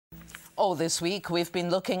All this week, we've been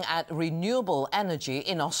looking at renewable energy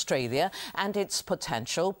in Australia and its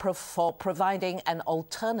potential for providing an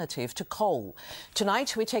alternative to coal.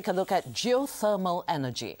 Tonight, we take a look at geothermal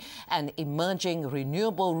energy, an emerging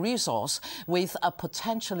renewable resource with a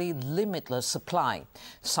potentially limitless supply.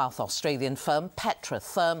 South Australian firm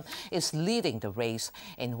Petratherm is leading the race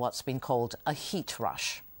in what's been called a heat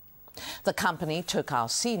rush. The company took our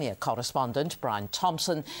senior correspondent, Brian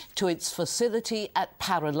Thompson, to its facility at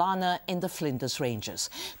Paralana in the Flinders Ranges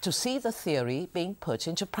to see the theory being put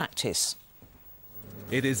into practice.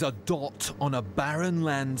 It is a dot on a barren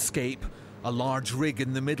landscape, a large rig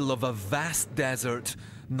in the middle of a vast desert.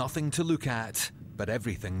 Nothing to look at, but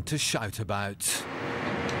everything to shout about.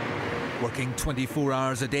 Working 24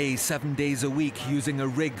 hours a day, 7 days a week, using a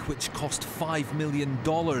rig which cost $5 million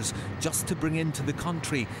just to bring into the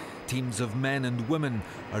country, teams of men and women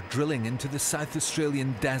are drilling into the South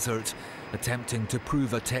Australian desert, attempting to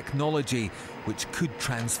prove a technology which could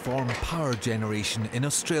transform power generation in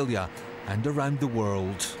Australia and around the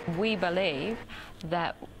world. We believe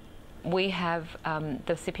that we have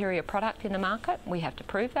the superior product in the market. We have to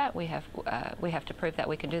prove that. We have to prove that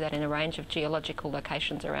we can do that in a range of geological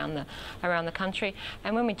locations around the country.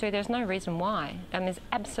 And when we do, there's no reason why. And there's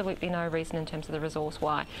absolutely no reason in terms of the resource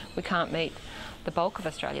why we can't meet the bulk of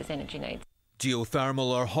Australia's energy needs. Geothermal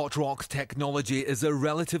or hot rock technology is a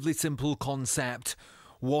relatively simple concept.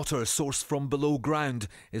 Water sourced from below ground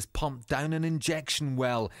is pumped down an injection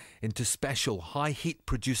well into special high heat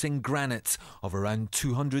producing granites of around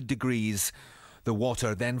 200 degrees. The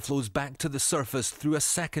water then flows back to the surface through a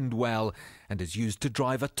second well and is used to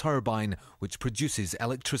drive a turbine which produces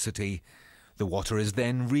electricity. The water is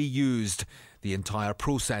then reused, the entire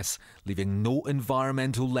process leaving no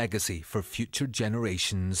environmental legacy for future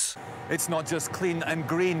generations. It's not just clean and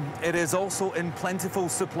green, it is also in plentiful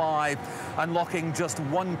supply. Unlocking just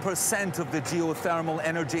 1% of the geothermal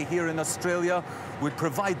energy here in Australia would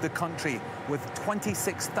provide the country with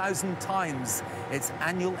 26,000 times its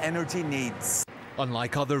annual energy needs.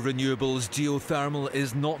 Unlike other renewables, geothermal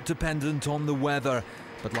is not dependent on the weather,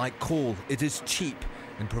 but like coal, it is cheap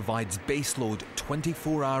and provides baseload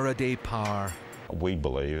 24-hour-a-day power. We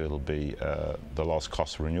believe it'll be the lowest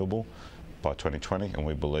cost renewable by 2020, and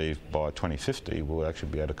we believe by 2050 we'll actually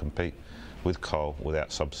be able to compete with coal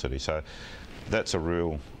without subsidy. So that's a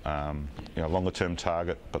real longer-term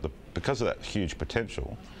target, but because of that huge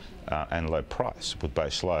potential and low price with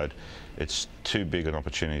base load, it's too big an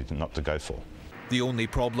opportunity not to go for. The only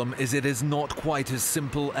problem is it is not quite as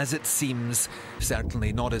simple as it seems.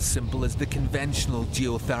 Certainly not as simple as the conventional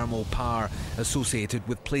geothermal power associated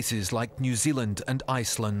with places like New Zealand and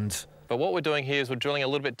Iceland. But what we're doing here is we're drilling a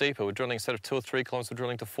little bit deeper. We're drilling, instead of 2 or 3 kilometres, we're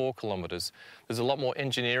drilling to 4 kilometres. There's a lot more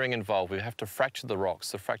engineering involved. We have to fracture the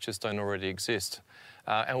rocks. The fractures don't already exist.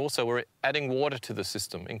 And also we're adding water to the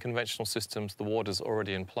system. In conventional systems, the water's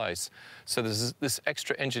already in place. So there's this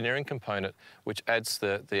extra engineering component which adds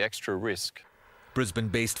the extra risk.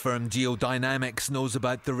 Brisbane-based firm Geodynamics knows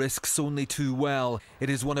about the risks only too well. It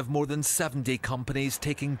is one of more than 70 companies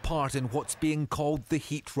taking part in what's being called the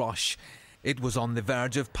heat rush. It was on the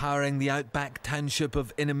verge of powering the outback township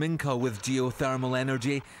of Inaminka with geothermal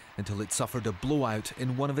energy until it suffered a blowout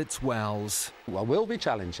in one of its wells. There will be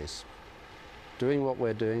challenges. Doing what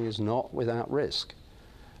we're doing is not without risk.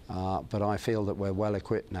 But I feel that we're well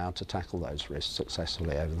equipped now to tackle those risks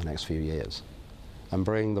successfully over the next few years and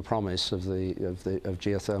bring the promise of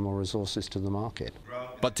geothermal resources to the market.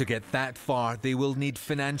 But to get that far, they will need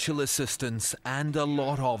financial assistance, and a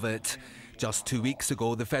lot of it. Just 2 weeks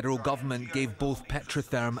ago, the federal government gave both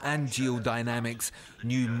Petratherm and Geodynamics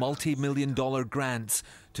new multi-million-dollar grants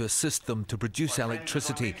to assist them to produce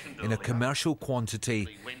electricity in a commercial quantity.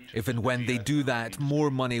 If and when they do that, more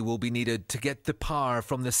money will be needed to get the power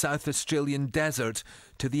from the South Australian desert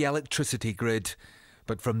to the electricity grid.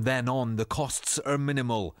 But from then on, the costs are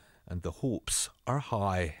minimal and the hopes are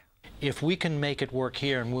high. If we can make it work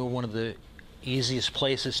here, and we're one of the easiest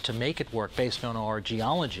places to make it work based on our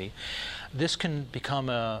geology, this can become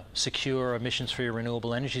a secure, emissions-free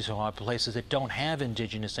renewable energy supply for places that don't have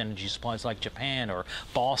indigenous energy supplies, like Japan or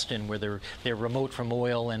Boston, where they're remote from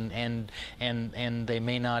oil and they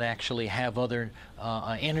may not actually have other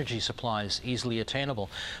energy supplies easily attainable.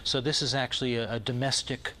 So this is actually a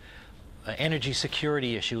domestic energy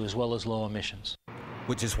security issue as well as low emissions.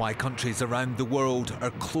 Which is why countries around the world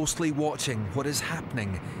are closely watching what is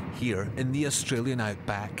happening here in the Australian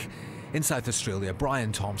outback. In South Australia,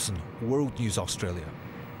 Brian Thompson, World News Australia.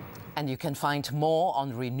 And you can find more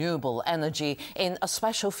on renewable energy in a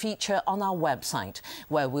special feature on our website,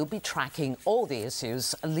 where we'll be tracking all the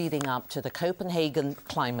issues leading up to the Copenhagen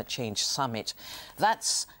Climate Change Summit.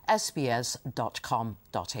 That's sbs.com.au.